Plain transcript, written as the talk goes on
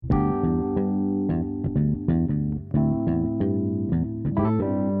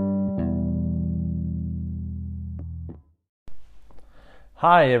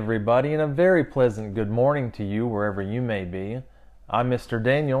Hi, everybody, and a very pleasant good morning to you wherever you may be. I'm Mr.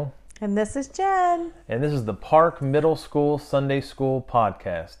 Daniel, And this is Jen. and this is the Park Middle School Sunday School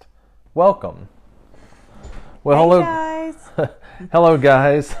Podcast. Welcome. Well, Hey hello, guys. hello,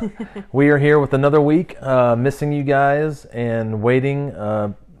 guys. We are here with another week, missing you guys, and waiting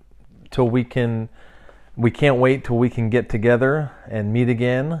till we can. We can't wait till we can get together and meet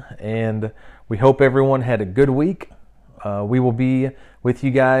again. And we hope everyone had a good week. We will be with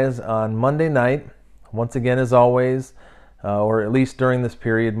you guys on Monday night, once again as always, or at least during this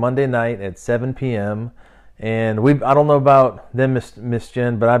period, Monday night at 7 p.m. And I don't know about them, Miss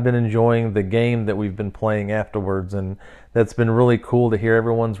Jen, but I've been enjoying the game that we've been playing afterwards, and that's been really cool to hear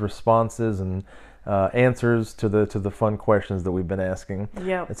everyone's responses and answers to the fun questions that we've been asking.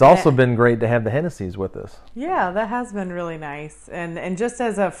 Yep. It's also been great to have the Hennessy's with us. Yeah, that has been really nice. And just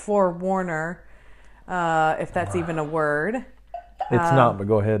as a forewarner, if that's even a word, It's not, but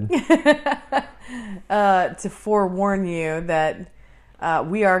go ahead. to forewarn you that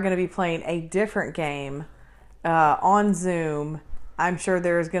we are going to be playing a different game on Zoom. I'm sure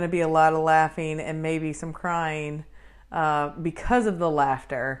there's going to be a lot of laughing and maybe some crying because of the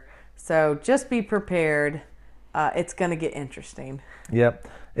laughter. So just be prepared. It's going to get interesting. Yep,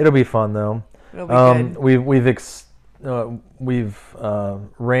 it'll be fun though. It'll be good. We've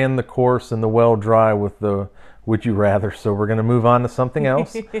ran the course in the well dry with the would you rather, so we're going to move on to something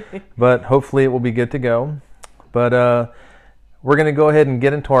else. But hopefully it will be good to go. But we're going to go ahead and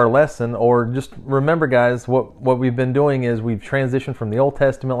get into our lesson. Or just remember, guys, what we've been doing is we've transitioned from the Old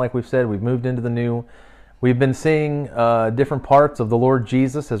Testament, like we've said, we've moved into the New. We've been seeing different parts of the Lord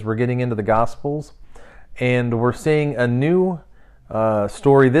Jesus as we're getting into the Gospels. And we're seeing a new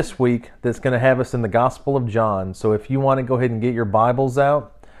story this week that's going to have us in the Gospel of John. So if you want to go ahead and get your Bibles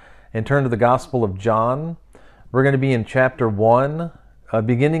out and turn to the Gospel of John, we're going to be in chapter 1,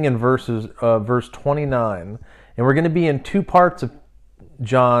 beginning in verse 29. And we're going to be in two parts of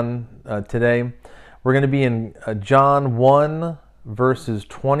John today. We're going to be in John 1, verses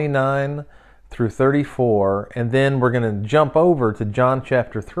 29 through 34. And then we're going to jump over to John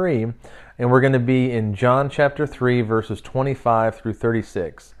chapter 3. And we're going to be in John chapter 3, verses 25 through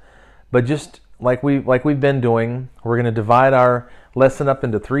 36. But just like we've been doing, we're going to divide our lesson up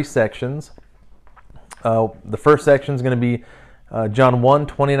into three sections. The first section is going to be John 1,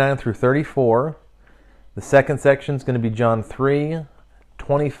 29 through 34. The second section is going to be John 3,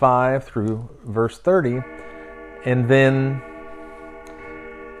 25 through verse 30. And then,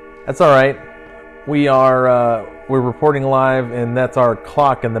 that's all right. We're reporting live, and that's our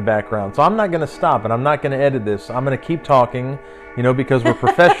clock in the background. So I'm not going to stop, and I'm not going to edit this. I'm going to keep talking, because we're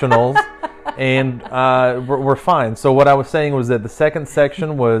professionals, and we're fine. So what I was saying was that the second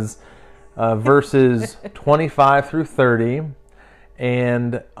section was verses 25 through 30,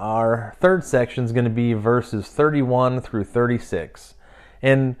 and our third section is going to be verses 31 through 36.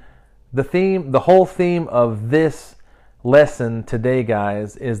 And the whole theme of this lesson today,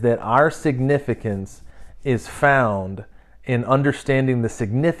 guys, is that our significance is found in understanding the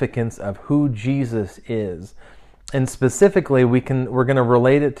significance of who Jesus is. And specifically, we're going to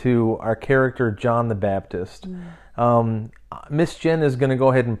relate it to our character, John the Baptist. Miss Jen is going to go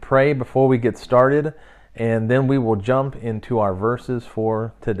ahead and pray before we get started, and then we will jump into our verses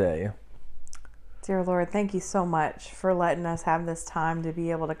for today. Dear Lord, thank you so much for letting us have this time to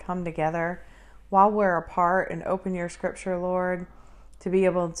be able to come together while we're apart and open your scripture, Lord, to be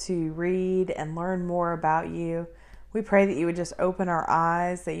able to read and learn more about you. We pray that you would just open our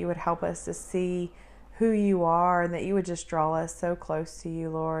eyes, that you would help us to see who you are, and that you would just draw us so close to you,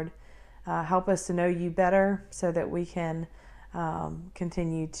 Lord. Help us to know you better so that we can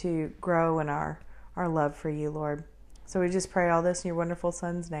continue to grow in our love for you, Lord. So we just pray all this in your wonderful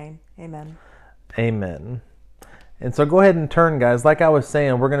Son's name. Amen. Amen. And so go ahead and turn, guys. Like I was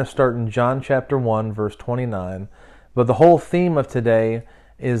saying, we're going to start in John chapter 1, verse 29. But the whole theme of today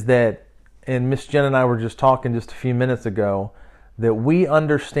is that, and Miss Jen and I were just talking just a few minutes ago, that we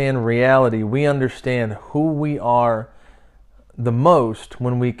understand reality. We understand who we are the most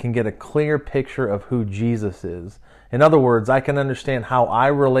when we can get a clear picture of who Jesus is. In other words, I can understand how I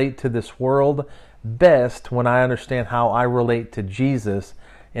relate to this world best when I understand how I relate to Jesus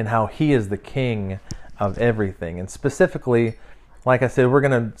and how he is the king of everything. And specifically, like I said, we're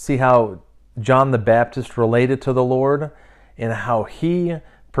going to see how John the Baptist related to the Lord and how he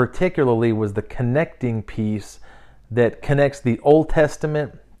particularly was the connecting piece that connects the Old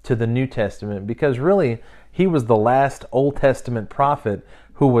Testament to the New Testament, because really he was the last Old Testament prophet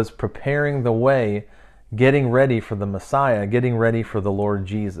who was preparing the way, getting ready for the Messiah, getting ready for the Lord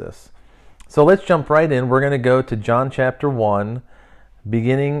Jesus. So let's jump right in. We're going to go to John chapter 1,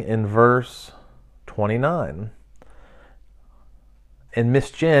 beginning in verse 29. And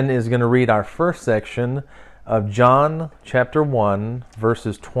Miss Jen is going to read our first section of John chapter 1,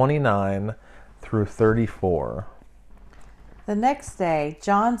 verses 29 through 34. The next day,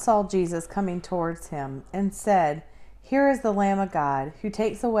 John saw Jesus coming towards him and said, "Here is the Lamb of God, who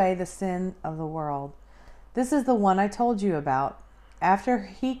takes away the sin of the world. This is the one I told you about. After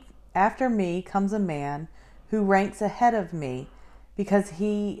me comes a man who ranks ahead of me, because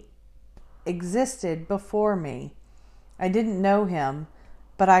he existed before me. I didn't know him,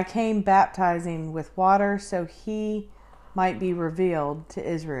 but I came baptizing with water so he might be revealed to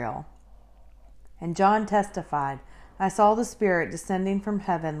Israel." And John testified, "I saw the Spirit descending from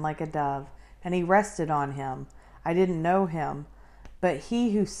heaven like a dove, and he rested on him. I didn't know him, but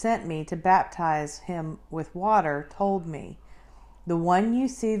he who sent me to baptize him with water told me, 'The one you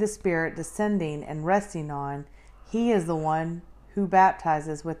see the Spirit descending and resting on, he is the one who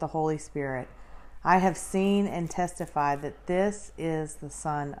baptizes with the Holy Spirit. I have seen and testified that this is the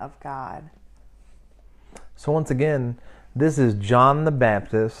Son of God.'" So once again, this is John the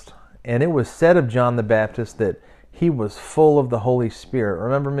Baptist, and it was said of John the Baptist that he was full of the Holy Spirit.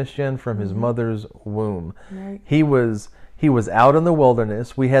 Remember, Miss Jen, from his mother's womb. Right. He was out in the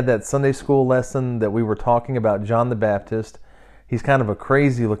wilderness. We had that Sunday school lesson that we were talking about John the Baptist. He's kind of a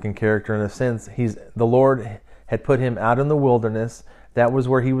crazy looking character in a sense. The Lord had put him out in the wilderness. That was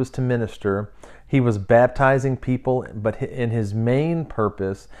where he was to minister. He was baptizing people, but in his main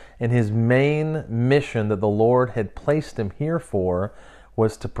purpose and his main mission that the Lord had placed him here for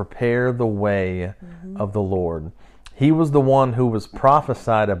was to prepare the way of the Lord. He was the one who was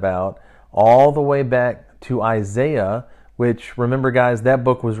prophesied about all the way back to Isaiah, which, remember guys, that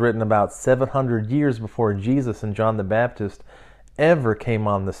book was written about 700 years before Jesus and John the Baptist ever came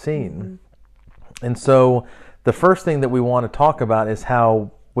on the scene. And so the first thing that we want to talk about is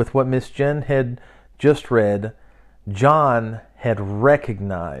how, with what Miss Jen had just read, John had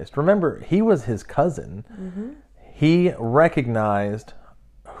recognized, remember, he was his cousin. He recognized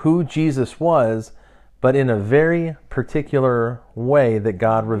who Jesus was, but in a very particular way that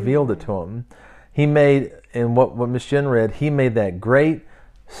God revealed it to him. He made, in what Miss Jen read, he made that great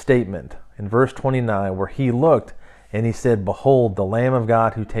statement in verse 29 where he looked and he said, "Behold, the Lamb of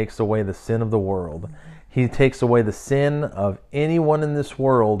God who takes away the sin of the world." He takes away the sin of anyone in this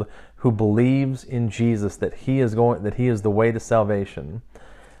world who believes in Jesus, that he is the way to salvation.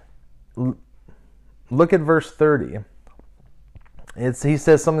 Look at verse 30. He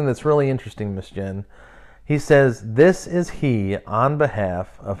says something that's really interesting, Miss Jen. He says, "This is he on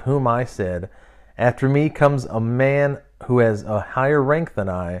behalf of whom I said, 'After me comes a man who has a higher rank than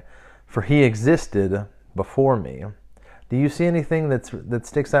I, for he existed before me.'" Do you see anything that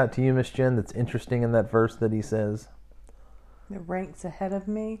sticks out to you, Miss Jen, that's interesting in that verse that he says? It ranks ahead of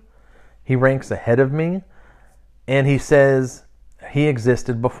me. He ranks ahead of me, and he says he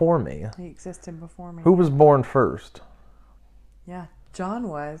existed before me. He existed before me. Who was born first? Yeah, John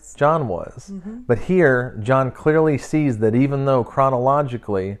was. John was. But here, John clearly sees that even though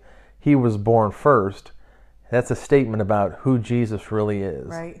chronologically he was born first, that's a statement about who Jesus really is.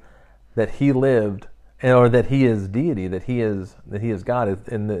 Right. That he lived, or that he is deity, that he is God,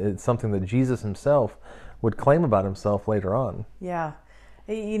 and it's something that Jesus himself would claim about himself later on. Yeah.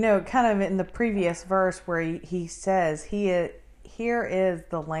 You know, kind of in the previous verse where he says, "Here is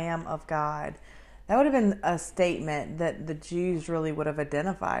the Lamb of God." That would have been a statement that the Jews really would have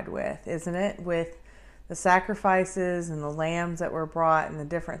identified with, isn't it? With the sacrifices and the lambs that were brought and the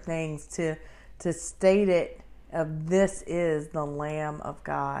different things to state it of this is the Lamb of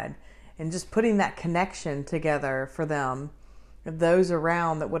God. And just putting that connection together for them, of those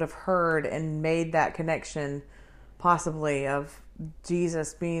around that would have heard and made that connection possibly of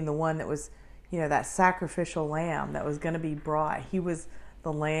Jesus being the one that was, that sacrificial lamb that was going to be brought. He was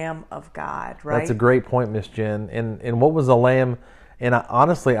the Lamb of God, right? That's a great point, Miss Jen. And what was a lamb? And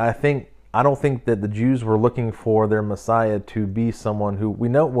honestly, I don't think that the Jews were looking for their Messiah to be someone who we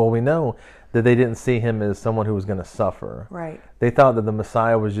know that they didn't see him as someone who was going to suffer. Right. They thought that the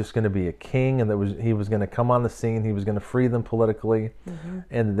Messiah was just going to be a king, and he was going to come on the scene, he was going to free them politically,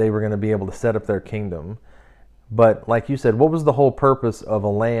 and they were going to be able to set up their kingdom. But like you said, what was the whole purpose of a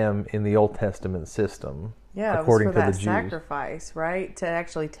lamb in the Old Testament system? Yeah, according it was for to that the Jews. Sacrifice, right? To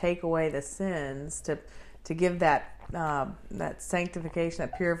actually take away the sins, to give that sanctification,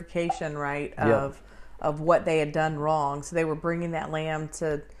 that purification, right, of what they had done wrong. So they were bringing that lamb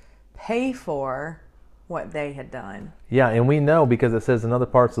to pay for what they had done. Yeah, and we know because it says in other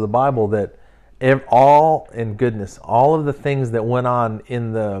parts of the Bible that all of the things that went on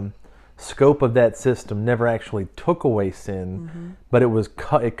in the scope of that system never actually took away sin, but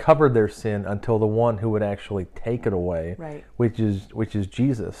it covered their sin until the one who would actually take it away, Right. which is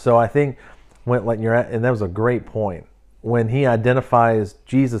Jesus. So I think and that was a great point. When he identifies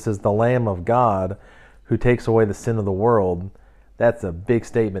Jesus as the Lamb of God who takes away the sin of the world, that's a big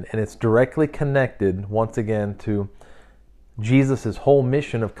statement, and it's directly connected once again to Jesus' whole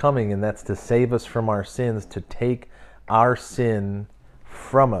mission of coming, and that's to save us from our sins, to take our sin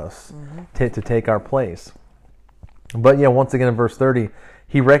from us, to take our place. But yeah, once again in verse 30,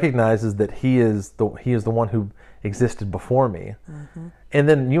 he recognizes that he is the one who existed before me. And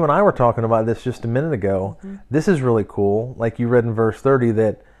then you and I were talking about this just a minute ago. This is really cool. Like you read in verse 30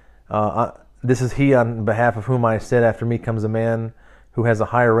 that this is he on behalf of whom I said, after me comes a man who has a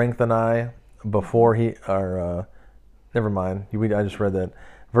higher rank than I, before he, or never mind, I just read that.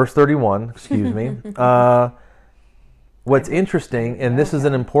 Verse 31, excuse me. What's interesting, and this is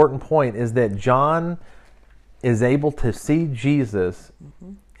an important point, is that John is able to see Jesus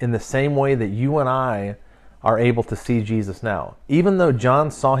in the same way that you and I are able to see Jesus now. Even though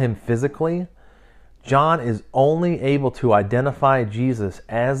John saw him physically, John is only able to identify Jesus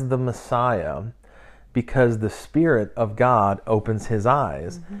as the Messiah because the Spirit of God opens his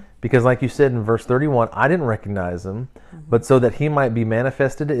eyes. Because like you said in verse 31, I didn't recognize him, but so that he might be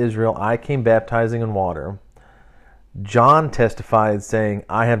manifested to Israel, I came baptizing in water. John testified, saying,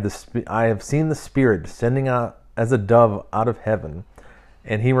 I have seen the Spirit descending out as a dove out of heaven,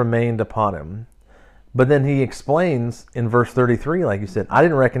 and he remained upon him. But then he explains in verse 33, like you said, I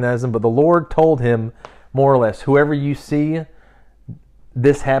didn't recognize him, but the Lord told him, more or less, whoever you see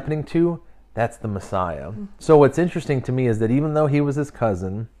this happening to, that's the Messiah. So what's interesting to me is that even though he was his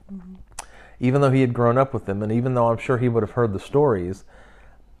cousin, even though he had grown up with him, and even though I'm sure he would have heard the stories,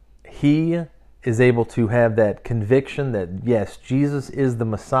 he is able to have that conviction that, yes, Jesus is the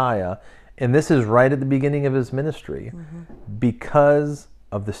Messiah. And this is right at the beginning of his ministry because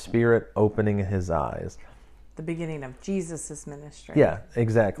of the Spirit opening his eyes. The beginning of Jesus' ministry. Yeah,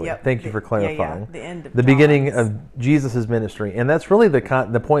 exactly. Yep. Thank you for clarifying. The end of the beginning of Jesus' ministry. And that's really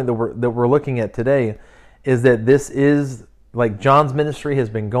the point that we're looking at today, is that this is, like, John's ministry has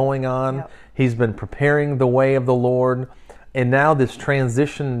been going on. Yep. He's been preparing the way of the Lord. And now this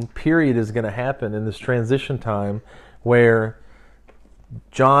transition period is going to happen, in this transition time where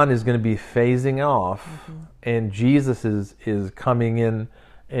John is going to be phasing off and Jesus is coming in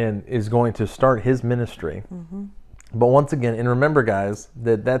and is going to start his ministry. But once again, and remember guys,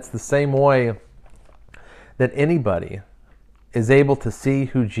 that's the same way that anybody is able to see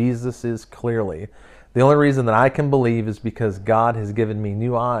who Jesus is clearly. The only reason that I can believe is because God has given me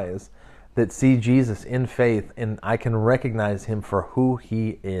new eyes that see Jesus in faith, and I can recognize him for who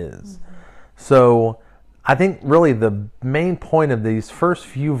he is. So I think really the main point of these first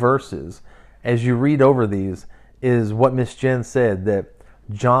few verses, as you read over these, is what Miss Jen said, that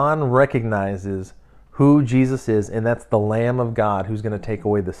John recognizes who Jesus is, and that's the Lamb of God who's going to take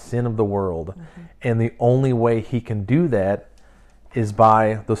away the sin of the world. And the only way he can do that is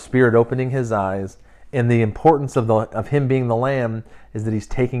by the Spirit opening his eyes. And the importance of him being the Lamb is that he's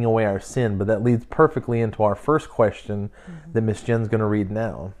taking away our sin. But that leads perfectly into our first question that Miss Jen's going to read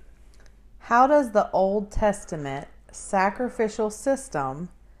now. How does the Old Testament sacrificial system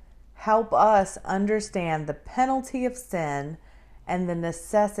help us understand the penalty of sin and the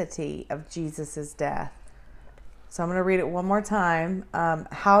necessity of Jesus' death? So I'm going to read it one more time.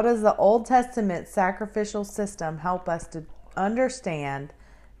 How does the Old Testament sacrificial system help us to understand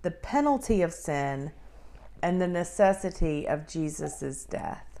the penalty of sin and the necessity of Jesus'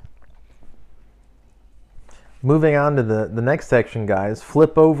 death? Moving on to the next section, guys,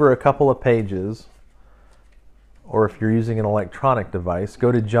 flip over a couple of pages, or if you're using an electronic device,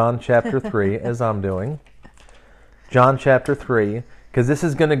 go to John chapter 3, as I'm doing. John chapter 3, because this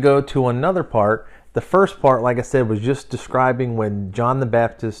is going to go to another part. The first part, like I said, was just describing when John the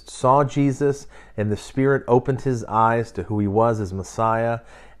Baptist saw Jesus and the Spirit opened his eyes to who he was as Messiah,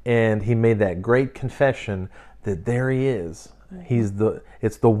 and he made that great confession that there he is.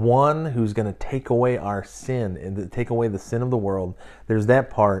 It's the one who's going to take away our sin and to take away the sin of the world. There's that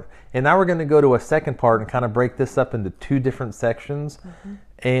part. And now we're going to go to a second part and kind of break this up into two different sections.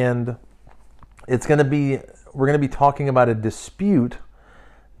 And we're going to be talking about a dispute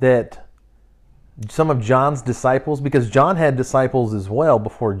that some of John's disciples, because John had disciples as well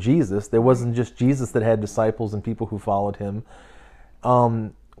before Jesus. There wasn't just Jesus that had disciples and people who followed him.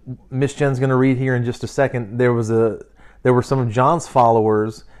 Miss Jen's going to read here in just a second. There were some of John's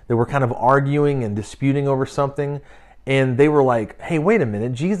followers that were kind of arguing and disputing over something, and they were like, hey, wait a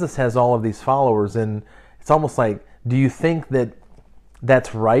minute, Jesus has all of these followers, and it's almost like, do you think that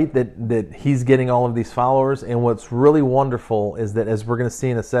that's right, that he's getting all of these followers. And what's really wonderful is that, as we're going to see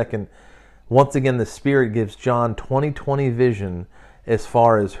in a second, once again, the Spirit gives John 20/20 vision as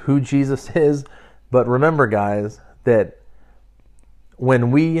far as who Jesus is. But remember, guys, that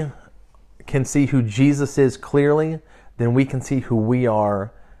when we can see who Jesus is clearly, then we can see who we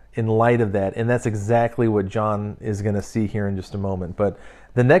are in light of that. And that's exactly what John is going to see here in just a moment. But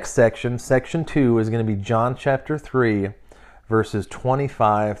the next section, section 2, is going to be John chapter 3, verses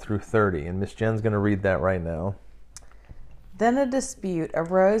 25 through 30. And Miss Jen's going to read that right now. Then a dispute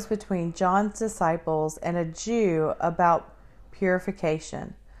arose between John's disciples and a Jew about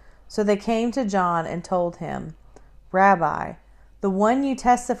purification. So they came to John and told him, "Rabbi, the one you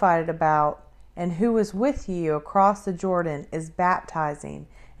testified about and who was with you across the Jordan is baptizing,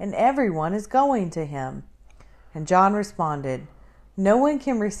 and everyone is going to him." And John responded, "No one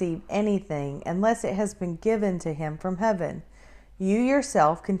can receive anything unless it has been given to him from heaven. You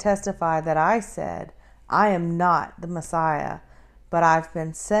yourself can testify that I said, 'I am not the Messiah, but I've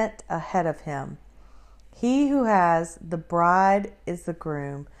been sent ahead of him.' He who has the bride is the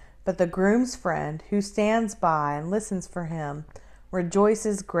groom, but the groom's friend who stands by and listens for him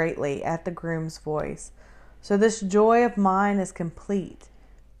rejoices greatly at the groom's voice. So this joy of mine is complete.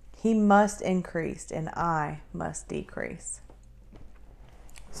 He must increase and I must decrease."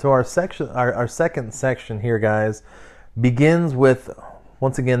 So our second section here, guys, begins with,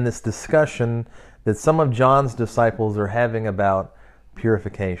 once again, this discussion that some of John's disciples are having about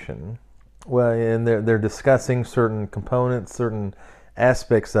purification. Well, and they're discussing certain components, certain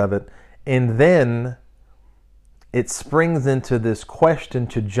aspects of it, and then it springs into this question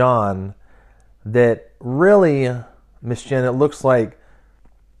to John that really, Miss Jen, it looks like,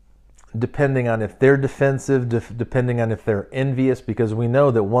 depending on if they're defensive, depending on if they're envious, because we know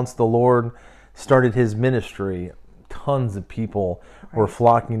that once the Lord started his ministry, tons of people were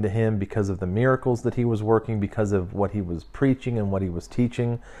flocking to him because of the miracles that he was working, because of what he was preaching and what he was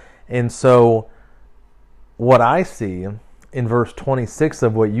teaching. And so what I see in verse 26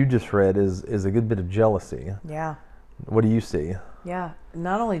 of what you just read is a good bit of jealousy. Yeah. What do you see? Yeah.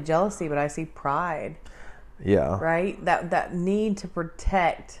 Not only jealousy, but I see pride. Yeah. Right? That need to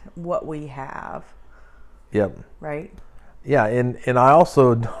protect what we have. Yep. Right? Yeah, and I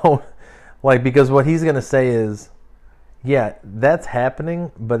also don't, like, because what he's going to say is, yeah, that's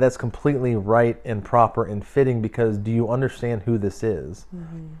happening, but that's completely right and proper and fitting, because do you understand who this is?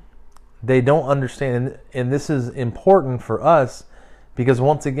 Mm-hmm. They don't understand, and this is important for us, because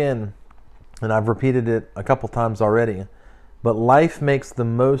once again, and I've repeated it a couple times already, but life makes the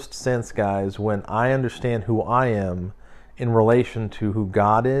most sense, guys, when I understand who I am in relation to who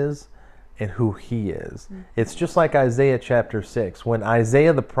God is and who he is. Mm-hmm. It's just like Isaiah chapter 6. When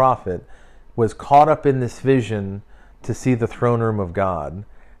Isaiah the prophet was caught up in this vision to see the throne room of God,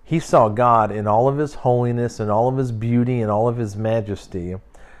 he saw God in all of his holiness and all of his beauty and all of his majesty,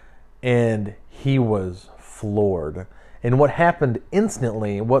 and he was floored. And what happened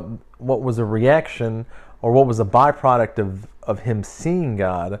instantly, what was a reaction, or what was a byproduct of him seeing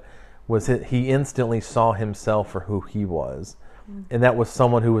God, was that he instantly saw himself for who he was. And that was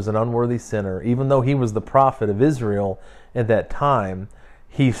someone who was an unworthy sinner. Even though he was the prophet of Israel at that time,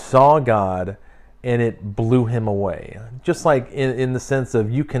 he saw God and it blew him away. Just like in the sense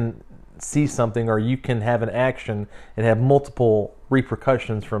of, you can see something, or you can have an action and have multiple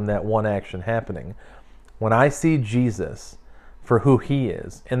repercussions from that one action happening. When I see Jesus for who he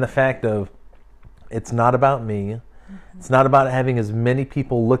is, and the fact of, it's not about me, it's not about having as many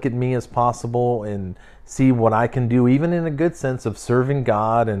people look at me as possible and see what I can do, even in a good sense of serving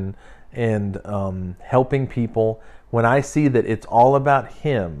God and helping people. When I see that it's all about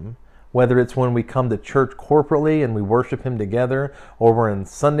him, whether it's when we come to church corporately and we worship him together, or we're in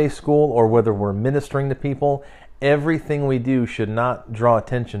Sunday school, or whether we're ministering to people, everything we do should not draw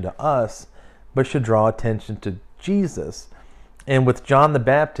attention to us, but should draw attention to Jesus. And with John the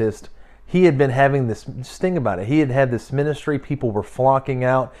Baptist, he had been having this, just think about it, he had had this ministry, people were flocking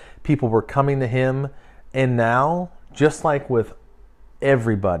out, people were coming to him, and now, just like with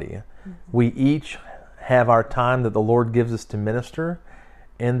everybody, we each have our time that the Lord gives us to minister,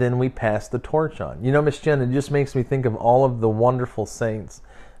 and then we pass the torch on. You know, Miss Jen, it just makes me think of all of the wonderful saints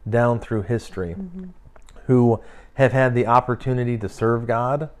down through history who have had the opportunity to serve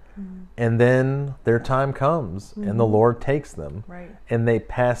God, and then their time comes and the Lord takes them, and they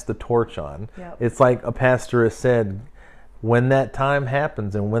pass the torch on. Yep. It's like a pastor has said, when that time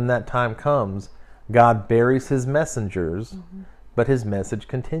happens and when that time comes, God buries his messengers, but his message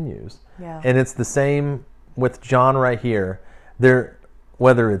continues. Yeah. And it's the same with John right here.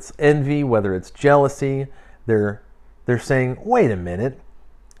 Whether it's envy, whether it's jealousy, they're they're saying, wait a minute.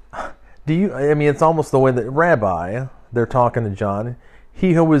 It's almost the way that Rabbi, they're talking to John,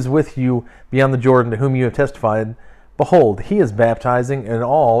 he who was with you beyond the Jordan, to whom you have testified, behold, he is baptizing, and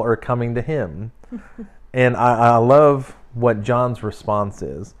all are coming to him. And I love what John's response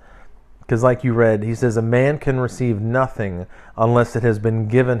is. Because like you read, he says, a man can receive nothing unless it has been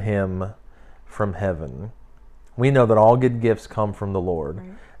given him from heaven. We know that all good gifts come from the Lord.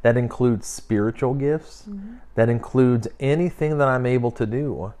 Right. That includes spiritual gifts. Mm-hmm. That includes anything that I'm able to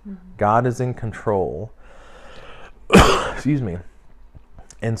do. Mm-hmm. God is in control. Excuse me.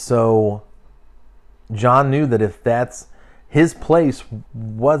 And so John knew that if that's his place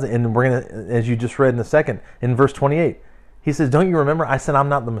was, and we're going to, as you just read in a second, in verse 28, he says, don't you remember? I said, I'm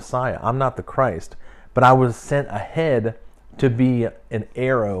not the Messiah. I'm not the Christ. But I was sent ahead to be an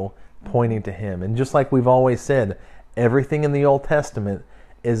arrow pointing to him. And just like we've always said, everything in the Old Testament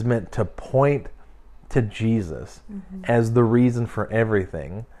is meant to point to Jesus as the reason for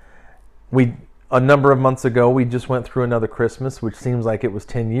everything. A number of months ago, we just went through another Christmas, which seems like it was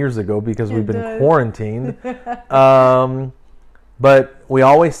 10 years ago because we've been quarantined. But we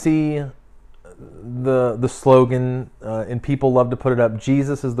always see the slogan, and people love to put it up,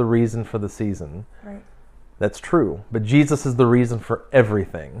 Jesus is the reason for the season. Right. That's true. But Jesus is the reason for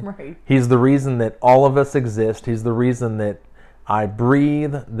everything. Right. He's the reason that all of us exist. He's the reason that I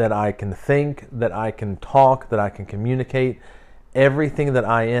breathe, that I can think, that I can talk, that I can communicate. Everything that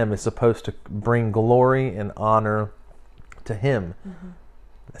I am is supposed to bring glory and honor to him. Mm-hmm.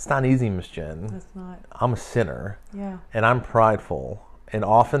 It's not easy, Miss Jen. It's not. I'm a sinner. Yeah. And I'm prideful. And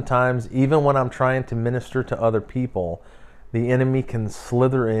oftentimes, even when I'm trying to minister to other people, the enemy can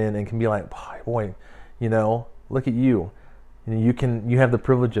slither in and can be like, boy, look at you. You have the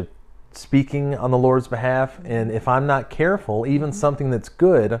privilege of speaking on the Lord's behalf. And if I'm not careful, even something that's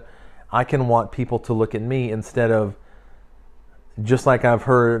good, I can want people to look at me instead of, just like I've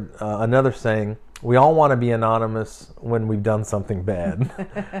heard another saying, we all want to be anonymous when we've done something bad.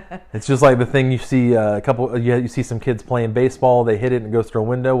 It's just like the thing you see you see some kids playing baseball, they hit it and it goes through a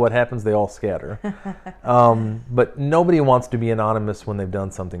window. What happens? They all scatter. But nobody wants to be anonymous when they've done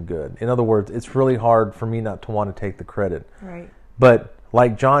something good. In other words, it's really hard for me not to want to take the credit. Right. But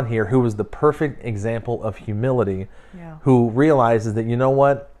like John here, who was the perfect example of humility, who realizes that, you know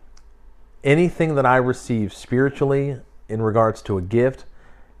what? Anything that I receive spiritually in regards to a gift,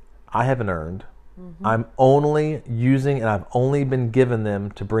 I haven't earned. Mm-hmm. I'm only using, and I've only been given them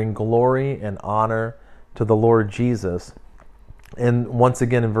to bring glory and honor to the Lord Jesus. And once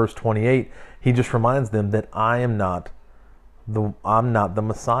again in verse 28, he just reminds them that I'm not the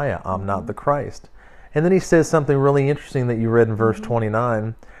Messiah. I'm not the Christ. And then he says something really interesting that you read in verse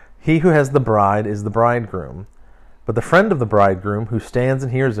 29. He who has the bride is the bridegroom. But the friend of the bridegroom who stands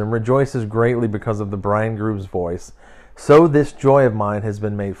and hears him rejoices greatly because of the bridegroom's voice. So this joy of mine has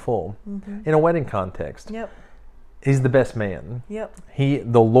been made full. Mm-hmm. In a wedding context. Yep. He's the best man. Yep.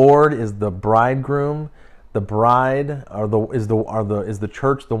 The Lord is the bridegroom. The bride is the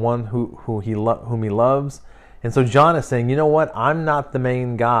church, the one whom he loves. And so John is saying, you know what? I'm not the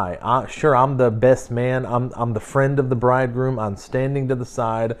main guy. Sure, I'm the best man. I'm the friend of the bridegroom. I'm standing to the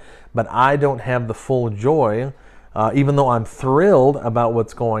side, but I don't have the full joy. Even though I'm thrilled about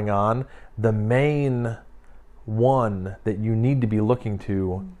what's going on, the main one that you need to be looking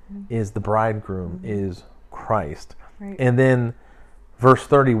to is the bridegroom, is Christ. Right. And then verse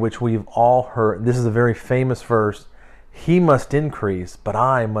 30, which we've all heard, this is a very famous verse, he must increase, but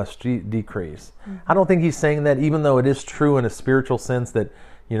I must decrease. Mm-hmm. I don't think he's saying that, even though it is true in a spiritual sense that,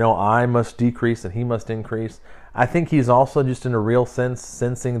 I must decrease and he must increase. I think he's also just in a real sense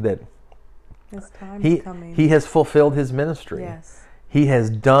sensing that his time is coming. He has fulfilled his ministry. Yes. He has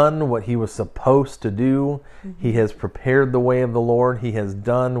done what he was supposed to do. Mm-hmm. He has prepared the way of the Lord. He has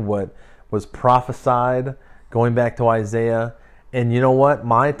done what was prophesied, going back to Isaiah. And you know what?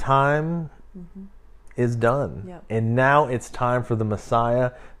 My time is done. Yep. And now it's time for the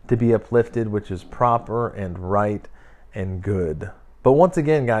Messiah to be uplifted, which is proper and right and good. But once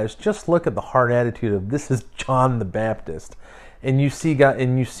again, guys, just look at the heart attitude of this is John the Baptist. And you see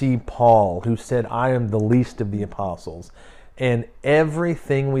Paul, who said, I am the least of the apostles. And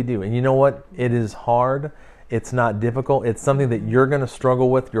everything we do, and you know what? It is hard. It's not difficult. It's something that you're going to struggle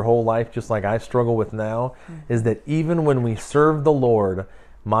with your whole life, just like I struggle with now, is that even when we serve the Lord,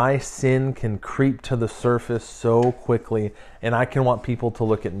 my sin can creep to the surface so quickly, and I can want people to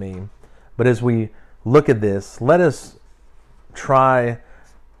look at me. But as we look at this, let us try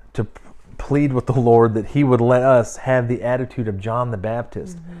to plead with the Lord that he would let us have the attitude of John the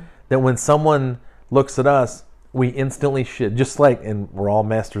Baptist. That when someone looks at us, we instantly should, just like, and we're all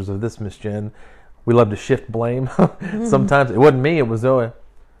masters of this, Miss Jen, we love to shift blame. Sometimes it wasn't me, it was Zoe.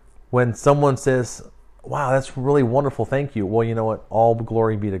 When someone says, wow, that's really wonderful, thank you. Well, you know what? All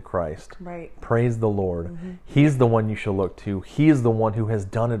glory be to Christ. Right. Praise the Lord. He's the one you should look to. He is the one who has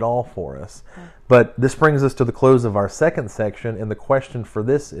done it all for us. But this brings us to the close of our second section, and the question for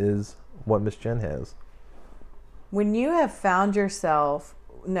this is what Miss Jen has. When have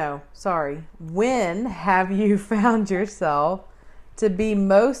you found yourself to be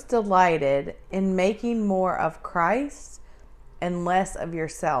most delighted in making more of Christ and less of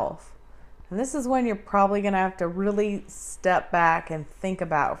yourself? And this is when you're probably going to have to really step back and think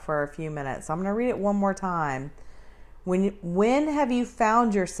about for a few minutes. I'm going to read it one more time. When have you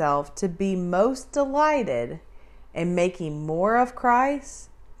found yourself to be most delighted in making more of Christ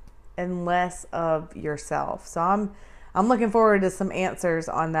and less of yourself? So I'm looking forward to some answers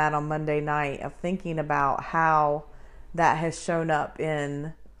on that on Monday night, of thinking about how that has shown up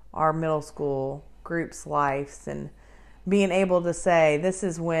in our middle school groups' lives, and being able to say, this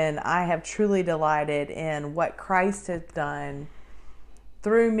is when I have truly delighted in what Christ has done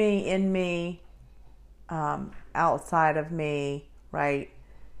through me, in me, outside of me, right?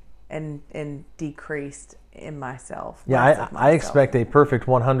 And decreased in myself. Yeah, I expect a perfect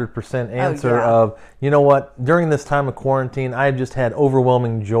 100% answer yeah. of, you know what, during this time of quarantine, I've just had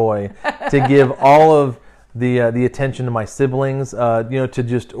overwhelming joy to give all of the attention to my siblings, to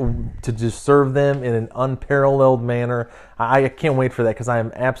just serve them in an unparalleled manner. I can't wait for that, because I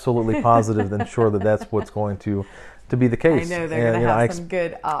am absolutely positive and sure that that's what's going to be the case. I know they're going to have some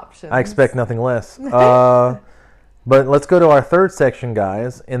good options. I expect nothing less. But let's go to our third section,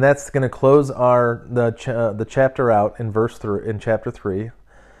 guys, and that's going to close the chapter out in chapter 3.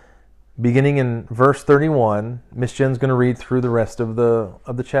 Beginning in verse 31, Miss Jen's going to read through the rest of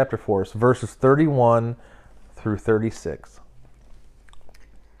the chapter for us, verses 31 through 36.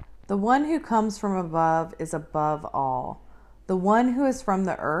 The one who comes from above is above all. The one who is from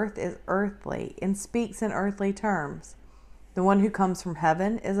the earth is earthly and speaks in earthly terms. The one who comes from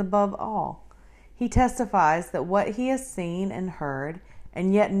heaven is above all. He testifies that what he has seen and heard,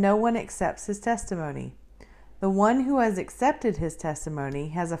 and yet no one accepts his testimony. The one who has accepted his testimony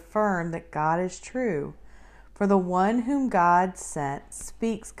has affirmed that God is true. For the one whom God sent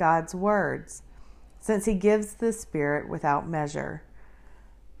speaks God's words, since he gives the Spirit without measure.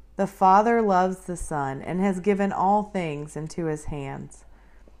 The Father loves the Son and has given all things into his hands.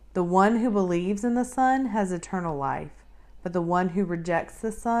 The one who believes in the Son has eternal life, but the one who rejects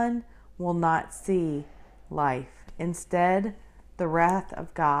the Son will not see life. Instead, the wrath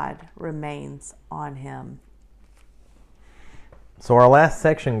of God remains on him. So our last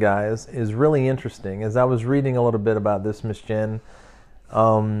section, guys, is really interesting. As I was reading a little bit about this, Miss Jen,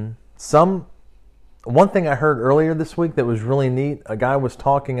 one thing I heard earlier this week that was really neat, a guy was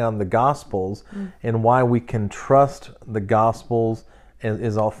talking on the Gospels and why we can trust the Gospels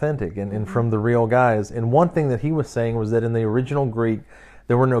is authentic and from the real guys. And one thing that he was saying was that in the original Greek,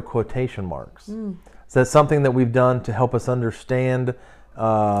 there were no quotation marks. So that's something that we've done to help us understand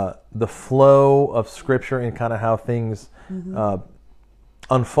the flow of Scripture and kind of how things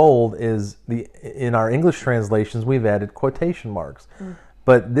unfold. In our English translations, we've added quotation marks.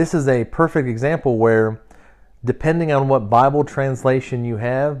 But this is a perfect example where, depending on what Bible translation you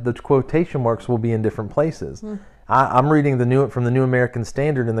have, the quotation marks will be in different places. I'm reading from the New American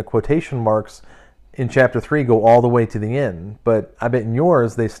Standard, and the quotation marks in chapter 3 go all the way to the end. But I bet in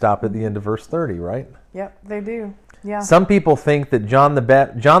yours they stop at the end of verse 30, right? Yep, they do. Yeah. Some people think that John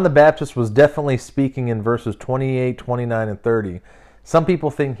the Baptist was definitely speaking in verses 28, 29, and 30. Some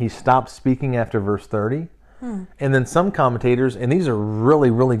people think he stopped speaking after verse 30. And then some commentators, and these are really,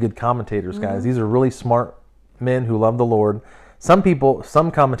 really good commentators, guys. These are really smart men who love the Lord. Some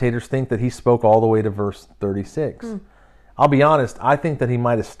commentators think that he spoke all the way to verse 36. I'll be honest, I think that he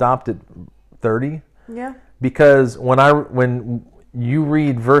might have stopped at 30. Yeah. Because when you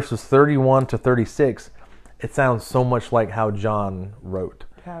read verses 31 to 36, it sounds so much like how John wrote.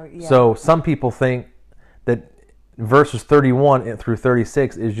 So some people think that verses 31 through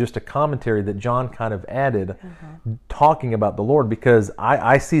 36 is just a commentary that John kind of added, talking about the Lord, because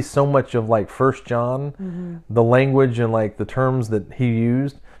I see so much of like 1 John, the language and like the terms that he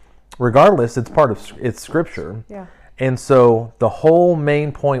used. Regardless, it's Scripture. Yeah. And so the whole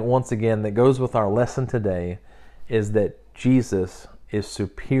main point, once again, that goes with our lesson today is that Jesus is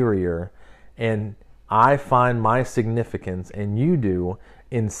superior, and I find my significance, and you do,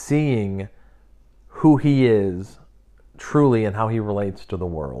 in seeing who he is truly and how he relates to the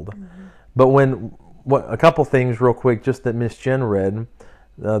world. But a couple things real quick, just that Miss Jen read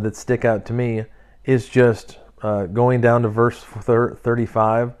that stick out to me, is just going down to verse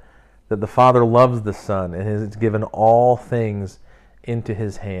 35. that the Father loves the Son and has given all things into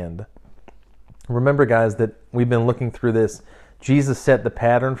his hand. Remember, guys, that we've been looking through this. Jesus set the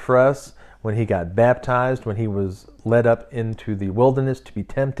pattern for us when he got baptized, when he was led up into the wilderness to be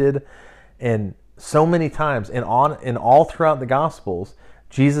tempted. And so many times, and all throughout the Gospels,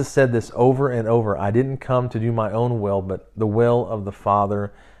 Jesus said this over and over: I didn't come to do my own will, but the will of the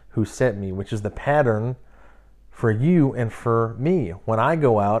Father who sent me, which is the pattern for you and for me. When I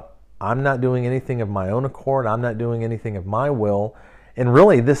go out, I'm not doing anything of my own accord. I'm not doing anything of my will. And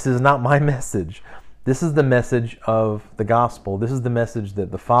really, this is not my message. This is the message of the gospel. This is the message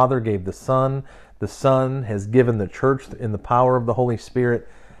that the Father gave the Son. The Son has given the church in the power of the Holy Spirit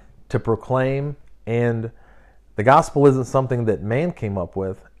to proclaim. And the gospel isn't something that man came up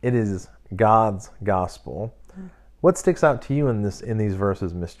with. It is God's gospel. What sticks out to you in these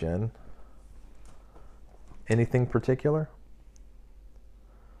verses, Miss Jen? Anything particular?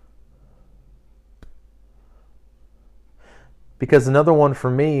 Because another one for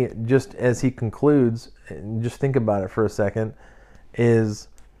me, just as he concludes, just think about it for a second, is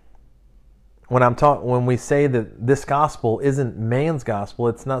when we say that this gospel isn't man's gospel,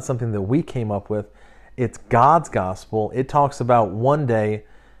 it's not something that we came up with, it's God's gospel. It talks about one day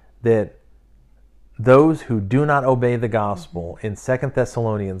that those who do not obey the gospel, in 2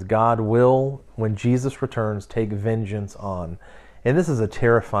 Thessalonians, God will, when Jesus returns, take vengeance on. And this is a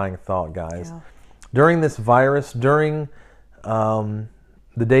terrifying thought, guys. Yeah. During this virus, during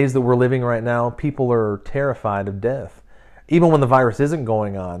the days that we're living right now, people are terrified of death. Even when the virus isn't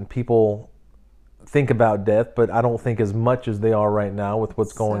going on, people think about death, but I don't think as much as they are right now with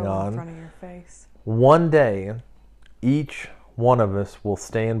what's going on. In front of your face. One day, each one of us will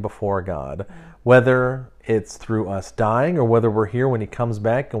stand before God, whether it's through us dying or whether we're here when he comes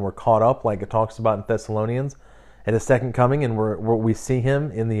back and we're caught up, like it talks about in Thessalonians, at his second coming, and we see him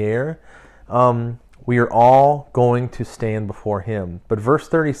in the air. We are all going to stand before him. But verse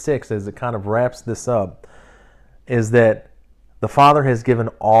 36, as it kind of wraps this up, is that the Father has given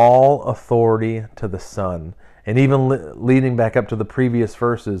all authority to the Son. And even leading back up to the previous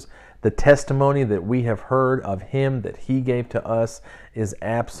verses, the testimony that we have heard of him that he gave to us is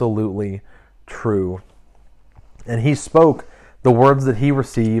absolutely true. And he spoke the words that he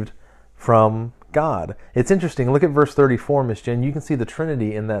received from God. It's interesting. Look at verse 34, Miss Jen. You can see the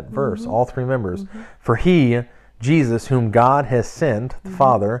Trinity in that verse, all three members. For he, Jesus, whom God has sent, the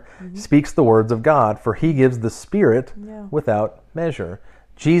Father, speaks the words of God, for he gives the Spirit without measure.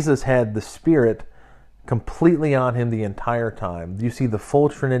 Jesus had the Spirit completely on him the entire time. You see the full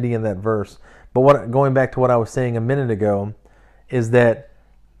Trinity in that verse. But going back to what I was saying a minute ago, is that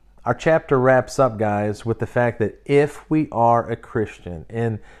our chapter wraps up, guys, with the fact that if we are a Christian,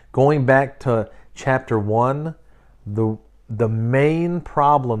 and going back to chapter 1, the main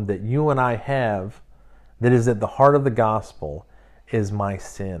problem that you and I have that is at the heart of the gospel is my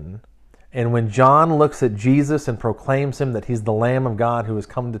sin. And when John looks at Jesus and proclaims him that he's the Lamb of God who has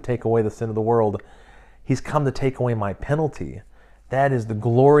come to take away the sin of the world, he's come to take away my penalty. That is the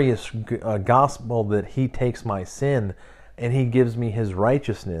glorious gospel, that he takes my sin and he gives me his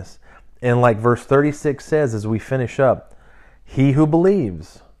righteousness. And like verse 36 says as we finish up, he who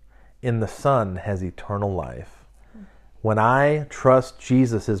believes in the Son has eternal life. When I trust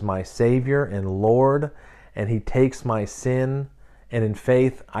Jesus as my Savior and Lord, and he takes my sin, and in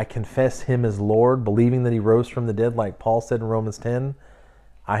faith I confess him as Lord, believing that he rose from the dead, like Paul said in Romans 10,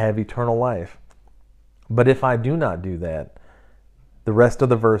 I have eternal life. But if I do not do that, the rest of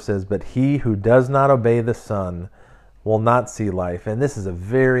the verse says, but he who does not obey the Son will not see life. And this is a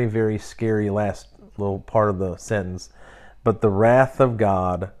very, very scary last little part of the sentence. But the wrath of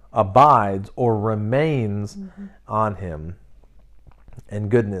God abides or remains on him. And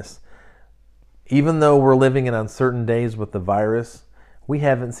goodness, even though we're living in uncertain days with the virus, we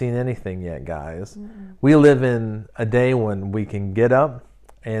haven't seen anything yet, guys. We live in a day when we can get up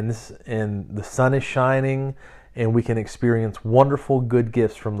and the sun is shining and we can experience wonderful good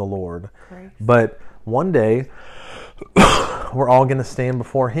gifts from the Lord. Grace. But one day we're all going to stand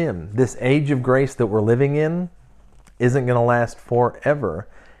before him. This age of grace that we're living in isn't going to last forever.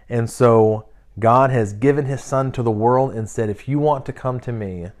 And so God has given his Son to the world and said, if you want to come to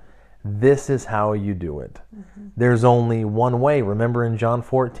me, this is how you do it. There's only one way. Remember in John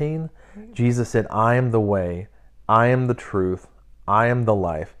 14, Jesus said, I am the way, I am the truth, I am the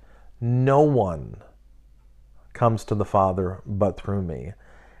life. No one comes to the Father but through me.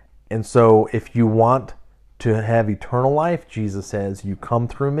 And so if you want to have eternal life, Jesus says, you come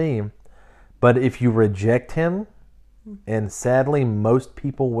through me. But if you reject him, and sadly most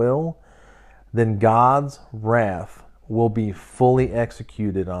people will, then God's wrath will be fully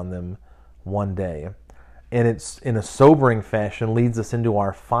executed on them one day. And it's in a sobering fashion leads us into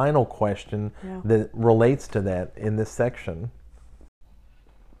our final question that relates to that in this section.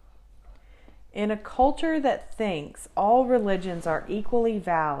 In a culture that thinks all religions are equally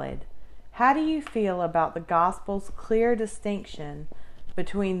valid, how do you feel about the gospel's clear distinction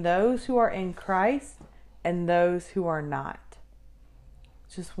between those who are in Christ and those who are not?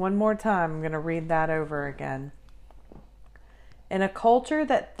 Just one more time, I'm going to read that over again. In a culture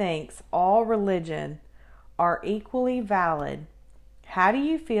that thinks all religion are equally valid, how do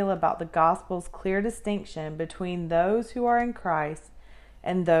you feel about the gospel's clear distinction between those who are in Christ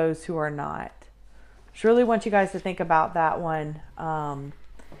and those who are not? Just really want you guys to think about that one.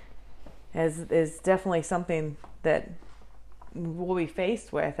 Is definitely something that we'll be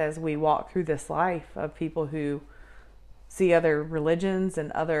faced with as we walk through this life, of people who see other religions and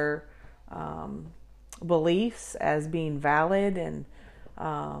other beliefs as being valid, and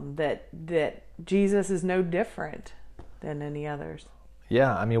that Jesus is no different than any others.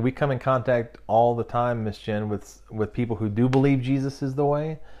 Yeah, I mean, we come in contact all the time, Miss Jen, with people who do believe Jesus is the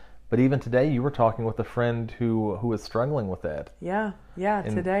way. But even today, you were talking with a friend who is struggling with that. Yeah,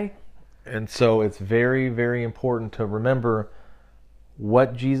 today. And so it's very, very important to remember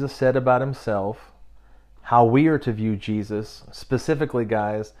what Jesus said about himself, how we are to view Jesus, specifically,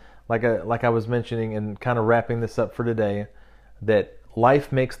 guys, like I was mentioning and kind of wrapping this up for today, that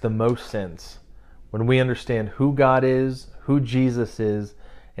life makes the most sense when we understand who God is, who Jesus is,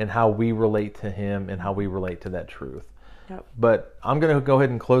 and how we relate to him and how we relate to that truth. Yep. But I'm going to go ahead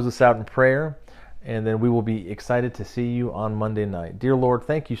and close this out in prayer, and then we will be excited to see you on Monday night. Dear Lord,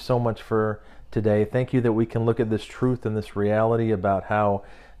 thank you so much for today. Thank you that we can look at this truth and this reality about how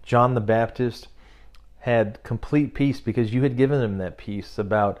John the Baptist had complete peace because you had given him that peace,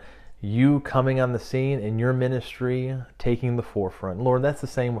 about you coming on the scene and your ministry taking the forefront. Lord, that's the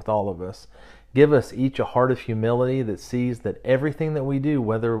same with all of us. Give us each a heart of humility that sees that everything that we do,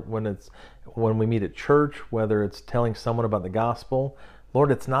 whether when we meet at church, whether it's telling someone about the gospel,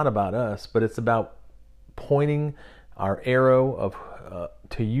 Lord, it's not about us, but it's about pointing our arrow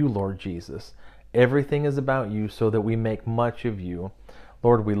to you, Lord Jesus. Everything is about you so that we make much of you.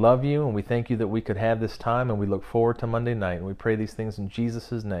 Lord, we love you, and we thank you that we could have this time, and we look forward to Monday night. And we pray these things in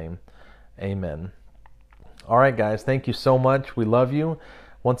Jesus' name. Amen. All right, guys, thank you so much. We love you.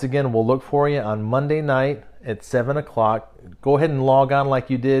 Once again, we'll look for you on Monday night at 7 o'clock. Go ahead and log on like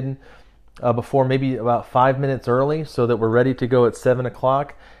you did before, maybe about 5 minutes early, so that we're ready to go at 7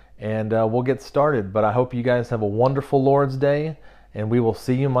 o'clock, and we'll get started. But I hope you guys have a wonderful Lord's Day, and we will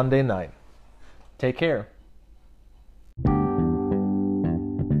see you Monday night. Take care.